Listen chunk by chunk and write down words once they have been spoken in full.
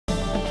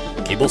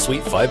Cable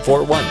Suite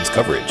 541's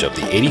coverage of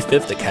the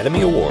 85th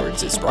Academy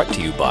Awards is brought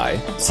to you by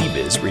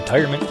CBiz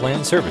Retirement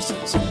Plan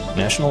Services,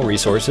 National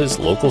Resources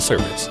Local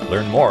Service.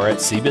 Learn more at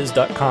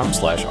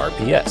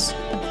cbiz.com/RPS.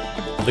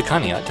 The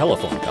Conneaut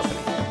Telephone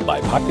Company.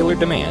 By popular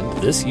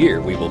demand, this year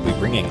we will be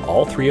bringing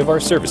all three of our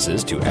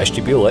services to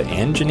Ashtabula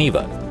and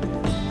Geneva.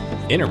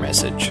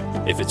 Intermessage.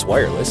 If it's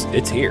wireless,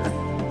 it's here.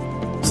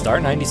 Star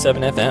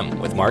 97 FM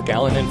with Mark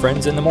Allen and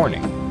friends in the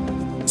morning.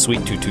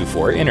 Suite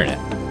 224 Internet.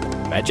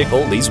 Magic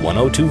Oldies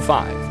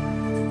 1025.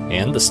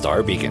 And the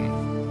Star Beacon.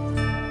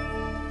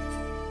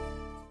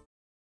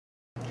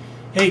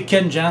 Hey,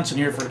 Ken Johnson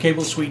here for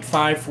Cable Suite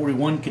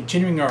 541,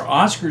 continuing our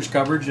Oscars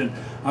coverage, and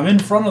I'm in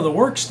front of the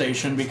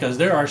workstation because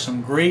there are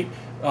some great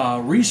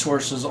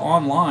resources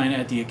online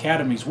at the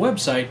Academy's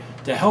website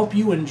to help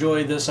you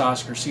enjoy this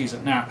Oscar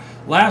season. Now,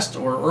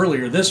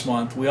 earlier this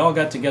month, we all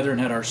got together and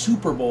had our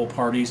Super Bowl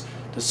parties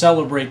to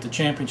celebrate the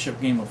championship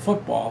game of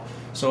football.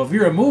 So if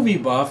you're a movie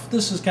buff,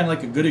 this is kind of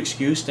like a good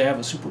excuse to have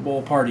a Super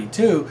Bowl party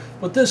too,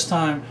 but this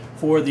time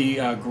for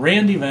the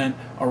grand event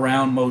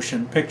around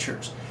motion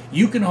pictures.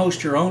 You can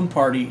host your own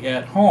party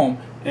at home,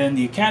 and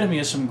the Academy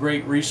has some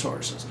great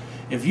resources.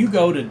 If you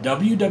go to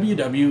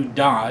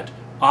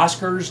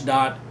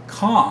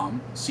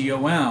www.oscars.com,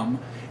 C-O-M,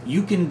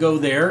 you can go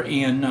there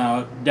and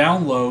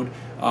download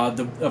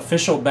the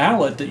official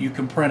ballot that you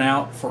can print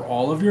out for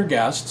all of your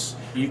guests.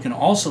 You can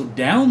also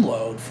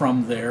download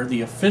from there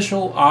the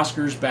official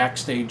Oscars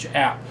Backstage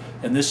app.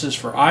 And this is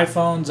for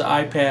iPhones,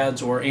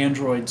 iPads, or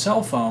Android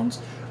cell phones,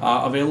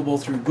 available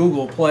through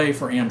Google Play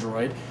for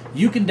Android.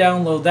 You can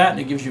download that, and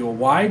it gives you a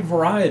wide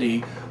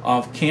variety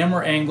of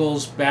camera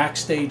angles,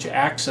 backstage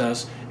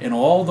access, and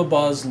all the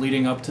buzz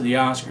leading up to the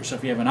Oscars. So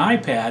if you have an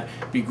iPad,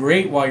 it'd be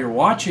great while you're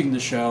watching the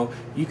show.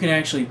 You can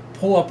actually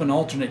pull up an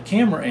alternate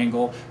camera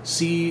angle,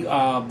 see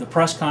the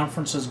press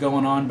conferences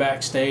going on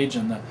backstage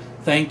and the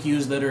thank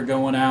yous that are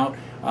going out,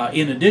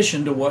 in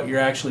addition to what you're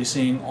actually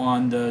seeing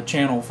on the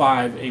Channel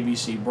 5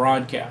 ABC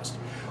broadcast.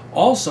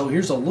 Also,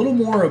 here's a little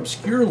more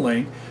obscure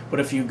link, but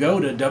if you go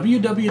to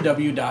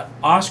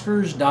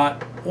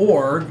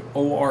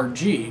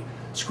www.oscars.org,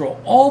 scroll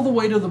all the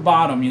way to the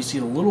bottom, you see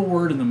the little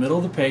word in the middle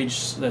of the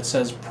page that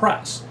says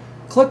Press.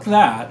 Click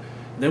that.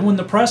 Then when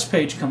the press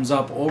page comes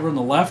up, over in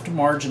the left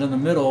margin in the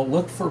middle,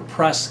 look for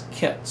Press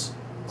Kits.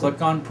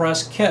 Click on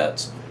Press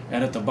Kits,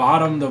 and at the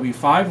bottom there'll be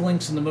 5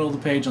 links in the middle of the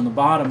page. On the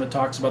bottom it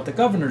talks about the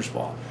Governor's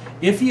Ball.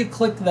 If you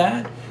click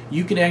that,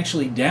 you can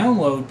actually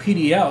download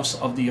PDFs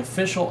of the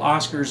official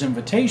Oscars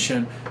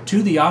invitation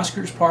to the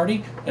Oscars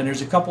party, and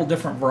there's a couple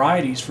different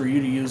varieties for you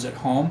to use at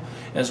home,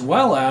 as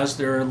well as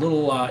there are a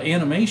little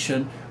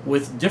animation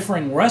with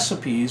differing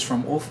recipes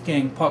from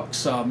Wolfgang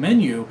Puck's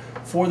menu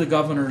for the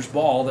Governor's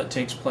Ball that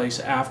takes place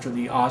after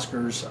the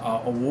Oscars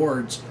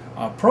awards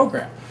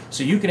program.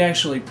 So you can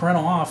actually print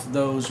off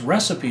those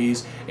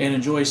recipes and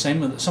enjoy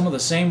some of the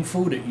same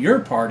food at your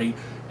party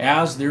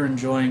as they're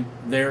enjoying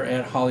there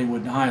at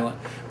Hollywood and Highland.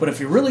 But if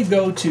you really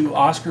go to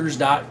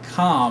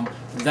Oscars.com,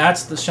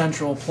 that's the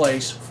central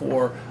place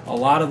for a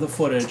lot of the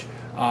footage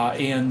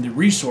and the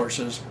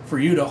resources for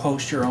you to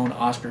host your own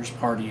Oscars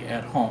party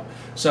at home.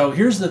 So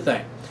here's the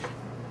thing.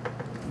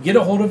 Get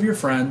a hold of your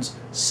friends,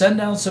 send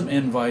out some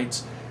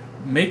invites,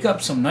 make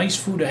up some nice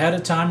food ahead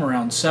of time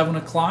around 7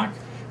 o'clock,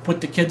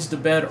 put the kids to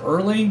bed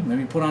early,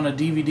 maybe put on a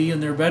DVD in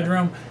their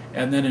bedroom,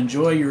 and then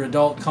enjoy your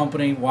adult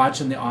company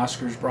watching the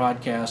Oscars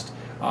broadcast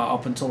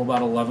up until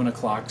about 11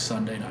 o'clock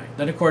Sunday night.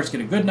 Then, of course,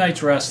 get a good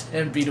night's rest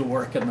and be to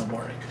work in the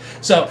morning.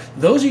 So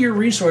those are your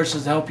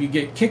resources to help you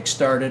get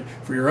kick-started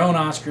for your own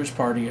Oscars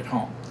party at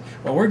home.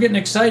 Well, we're getting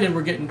excited.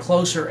 We're getting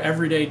closer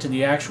every day to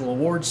the actual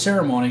awards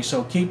ceremony,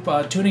 so keep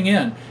tuning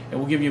in, and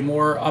we'll give you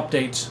more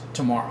updates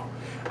tomorrow.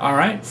 All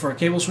right, for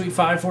Cable Suite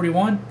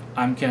 541,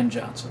 I'm Ken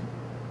Johnson.